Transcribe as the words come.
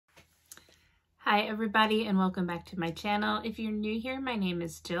Hi everybody and welcome back to my channel. If you're new here, my name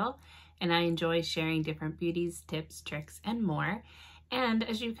is Jill and I enjoy sharing different beauties, tips, tricks, and more. And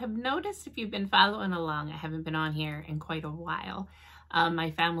as you have noticed, if you've been following along, I haven't been on here in quite a while.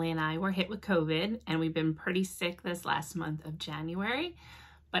 My family and I were hit with COVID and we've been pretty sick this last month of January.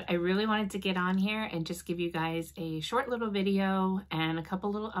 But I really wanted to get on here and just give you guys a short little video and a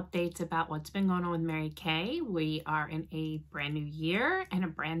couple little updates about what's been going on with Mary Kay. We are in a brand new year and a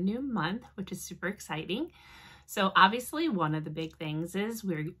brand new month, which is super exciting. So obviously one of the big things is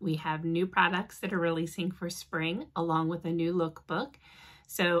we have new products that are releasing for spring along with a new lookbook.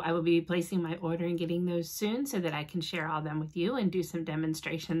 So I will be placing my order and getting those soon so that I can share all them with you and do some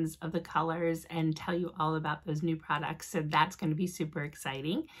demonstrations of the colors and tell you all about those new products. So that's going to be super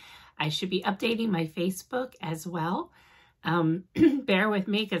exciting. I should be updating my Facebook as well. Bear with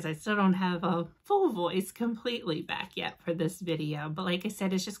me because I still don't have a full voice completely back yet for this video. But like I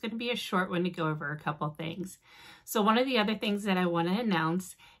said, it's just going to be a short one to go over a couple things. So one of the other things that I want to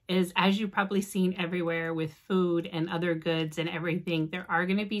announce is, as you've probably seen everywhere with food and other goods and everything, there are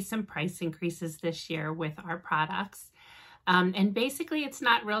going to be some price increases this year with our products. And basically it's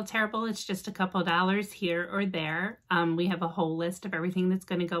not real terrible. It's just a couple dollars here or there. We have a whole list of everything that's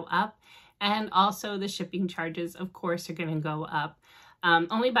going to go up. And also the shipping charges, of course, are going to go up.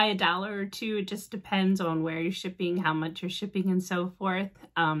 Only by $1 or $2. It just depends on where you're shipping, how much you're shipping, and so forth.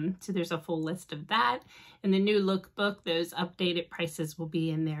 So there's a full list of that. In the new lookbook, those updated prices will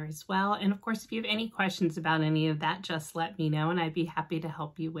be in there as well. And of course, if you have any questions about any of that, just let me know and I'd be happy to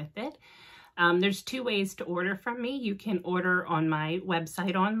help you with it. There's two ways to order from me. You can order on my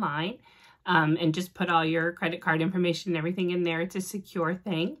website online and just put all your credit card information and everything in there. It's a secure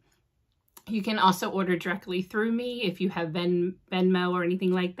thing. You can also order directly through me. If you have Venmo or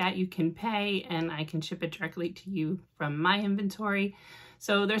anything like that, you can pay and I can ship it directly to you from my inventory.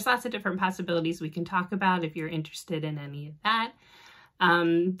 So there's lots of different possibilities we can talk about if you're interested in any of that.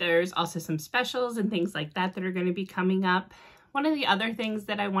 There's also some specials and things like that that are going to be coming up. One of the other things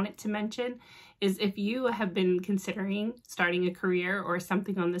that I wanted to mention is if you have been considering starting a career or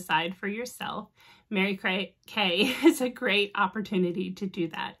something on the side for yourself, Mary Kay is a great opportunity to do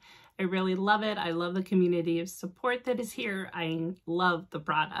that. I really love it. I love the community of support that is here. I love the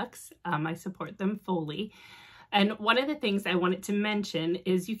products. I support them fully. And one of the things I wanted to mention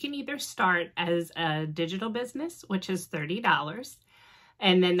is you can either start as a digital business, which is $30.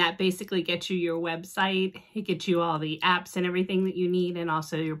 And then that basically gets you your website. It gets you all the apps and everything that you need, and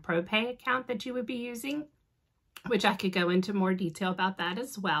also your ProPay account that you would be using, which I could go into more detail about that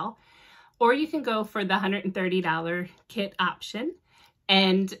as well. Or you can go for the $130 kit option.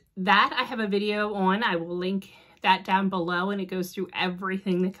 And that I have a video on. I will link that down below, and it goes through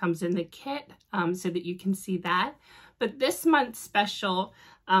everything that comes in the kit so that you can see that. But this month's special,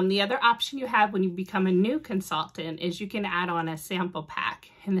 the other option you have when you become a new consultant is you can add on a sample pack.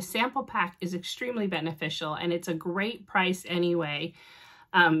 And the sample pack is extremely beneficial, and it's a great price anyway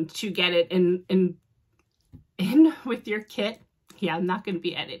to get it in with your kit. Yeah, I'm not going to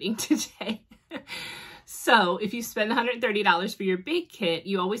be editing today. So if you spend $130 for your big kit,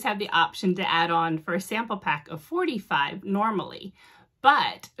 you always have the option to add on for a sample pack of 45 normally.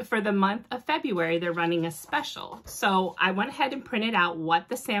 But for the month of February, they're running a special. So I went ahead and printed out what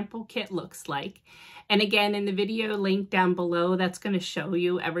the sample kit looks like. And again, in the video link down below, that's going to show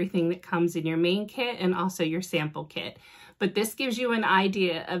you everything that comes in your main kit and also your sample kit. But this gives you an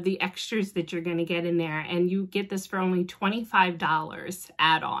idea of the extras that you're going to get in there. And you get this for only $25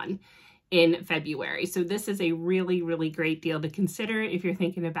 add-on in February. So this is a really, really great deal to consider if you're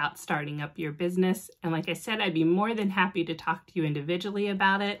thinking about starting up your business. And like I said, I'd be more than happy to talk to you individually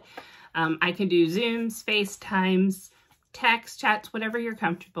about it. I can do Zooms, FaceTimes, text, chats, whatever you're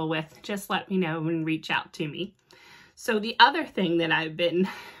comfortable with. Just let me know and reach out to me. So the other thing that I've been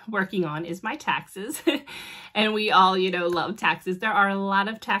working on is my taxes. And we all, love taxes. There are a lot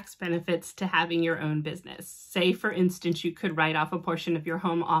of tax benefits to having your own business. Say, for instance, you could write off a portion of your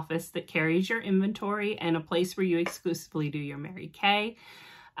home office that carries your inventory and a place where you exclusively do your Mary Kay.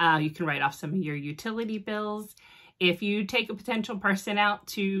 You can write off some of your utility bills. If you take a potential person out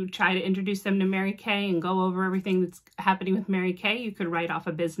to try to introduce them to Mary Kay and go over everything that's happening with Mary Kay, you could write off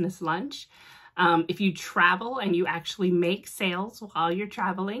a business lunch. If you travel and you actually make sales while you're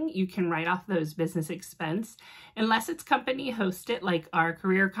traveling, you can write off those business expense. Unless it's company hosted, like our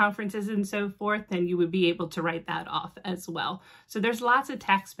career conferences and so forth, then you would be able to write that off as well. So there's lots of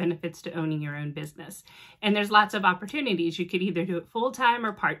tax benefits to owning your own business. And there's lots of opportunities. You could either do it full-time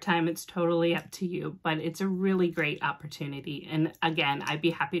or part-time. It's totally up to you, but it's a really great opportunity. And again, I'd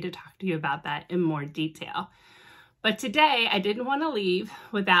be happy to talk to you about that in more detail. But today I didn't want to leave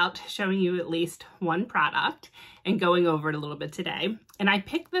without showing you at least one product and going over it a little bit today. And I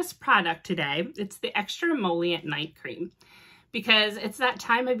picked this product today. It's the Extra Emollient Night Cream, because it's that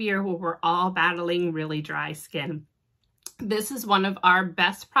time of year where we're all battling really dry skin. This is one of our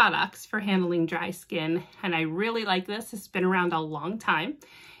best products for handling dry skin, and I really like this. It's been around a long time.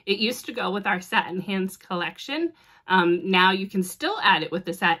 It used to go with our Satin Hands collection. Now you can still add it with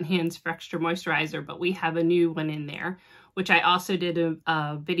the Satin Hands for extra moisturizer, but we have a new one in there, which I also did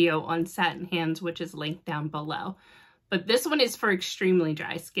a video on Satin Hands, which is linked down below. But this one is for extremely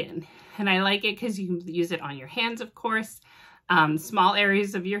dry skin, and I like it because you can use it on your hands, of course, small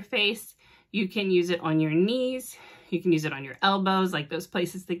areas of your face. You can use it on your knees. You can use it on your elbows, like those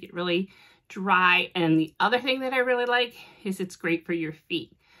places that get really dry. And the other thing that I really like is it's great for your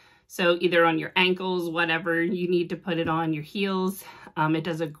feet. So either on your ankles, whatever you need to put it on, your heels, it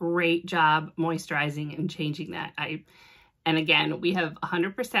does a great job moisturizing and changing that. And again, we have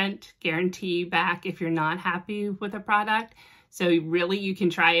 100% guarantee back if you're not happy with a product. So really you can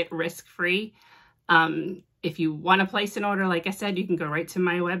try it risk-free. If you want to place an order, like I said, you can go right to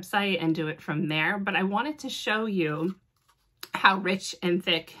my website and do it from there. But I wanted to show you how rich and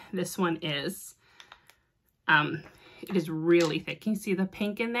thick this one is. It is really thick. Can you see the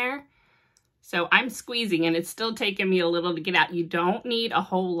pink in there? So I'm squeezing and it's still taking me a little to get out. You don't need a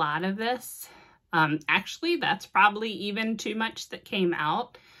whole lot of this. Actually, that's probably even too much that came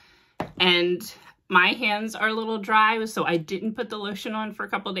out. And my hands are a little dry, so I didn't put the lotion on for a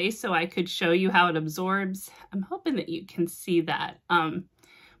couple days so I could show you how it absorbs. I'm hoping that you can see that.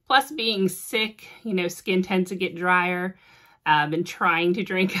 Plus being sick, you know, skin tends to get drier. I've been trying to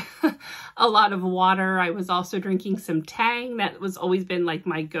drink a lot of water. I was also drinking some Tang. That was always been like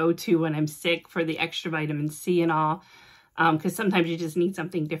my go-to when I'm sick for the extra vitamin C and all, because sometimes you just need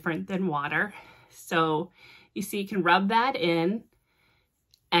something different than water. So you see, you can rub that in,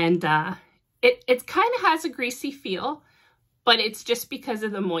 and it kind of has a greasy feel, but it's just because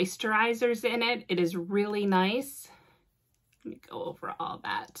of the moisturizers in it. It is really nice. Let me go over all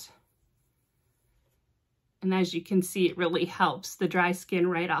that. And as you can see, it really helps the dry skin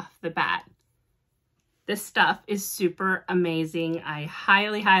right off the bat. This stuff is super amazing. I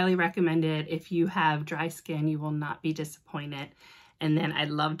highly, highly recommend it. If you have dry skin, you will not be disappointed. And then I'd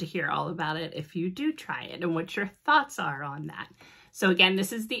love to hear all about it if you do try it and what your thoughts are on that. So again,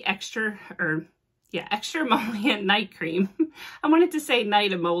 this is the Extra Emollient Night Cream. I wanted to say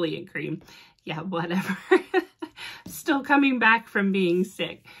Night Emollient Cream. Yeah, whatever. Still coming back from being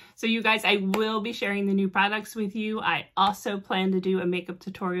sick. So you guys, I will be sharing the new products with you. I also plan to do a makeup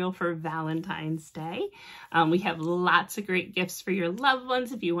tutorial for Valentine's Day. We have lots of great gifts for your loved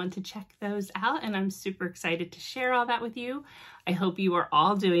ones if you want to check those out, and I'm super excited to share all that with you. I hope you are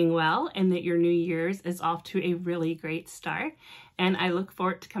all doing well and that your New Year's is off to a really great start. And I look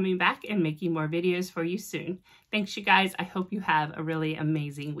forward to coming back and making more videos for you soon. Thanks, you guys. I hope you have a really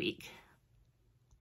amazing week.